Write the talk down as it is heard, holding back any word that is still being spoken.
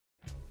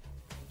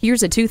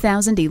Here's a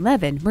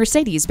 2011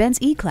 Mercedes-Benz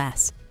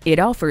E-Class. It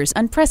offers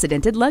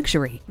unprecedented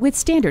luxury with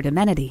standard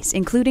amenities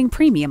including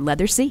premium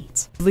leather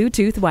seats,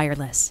 Bluetooth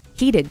wireless,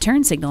 heated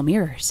turn signal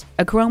mirrors,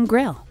 a chrome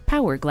grille,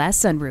 power glass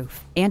sunroof,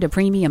 and a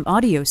premium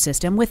audio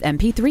system with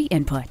MP3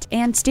 input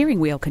and steering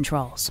wheel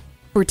controls.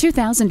 For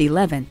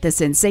 2011, the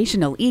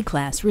sensational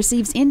E-Class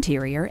receives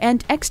interior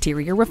and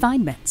exterior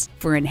refinements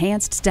for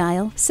enhanced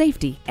style,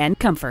 safety, and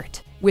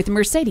comfort. With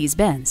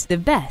Mercedes-Benz, the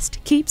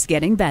best keeps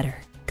getting better.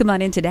 Come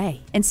on in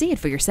today and see it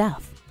for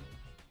yourself.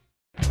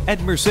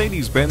 At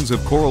Mercedes-Benz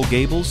of Coral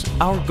Gables,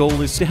 our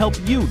goal is to help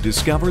you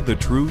discover the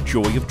true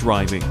joy of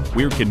driving.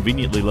 We're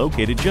conveniently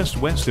located just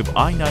west of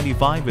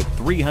I-95 at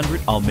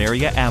 300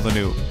 Almeria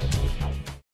Avenue.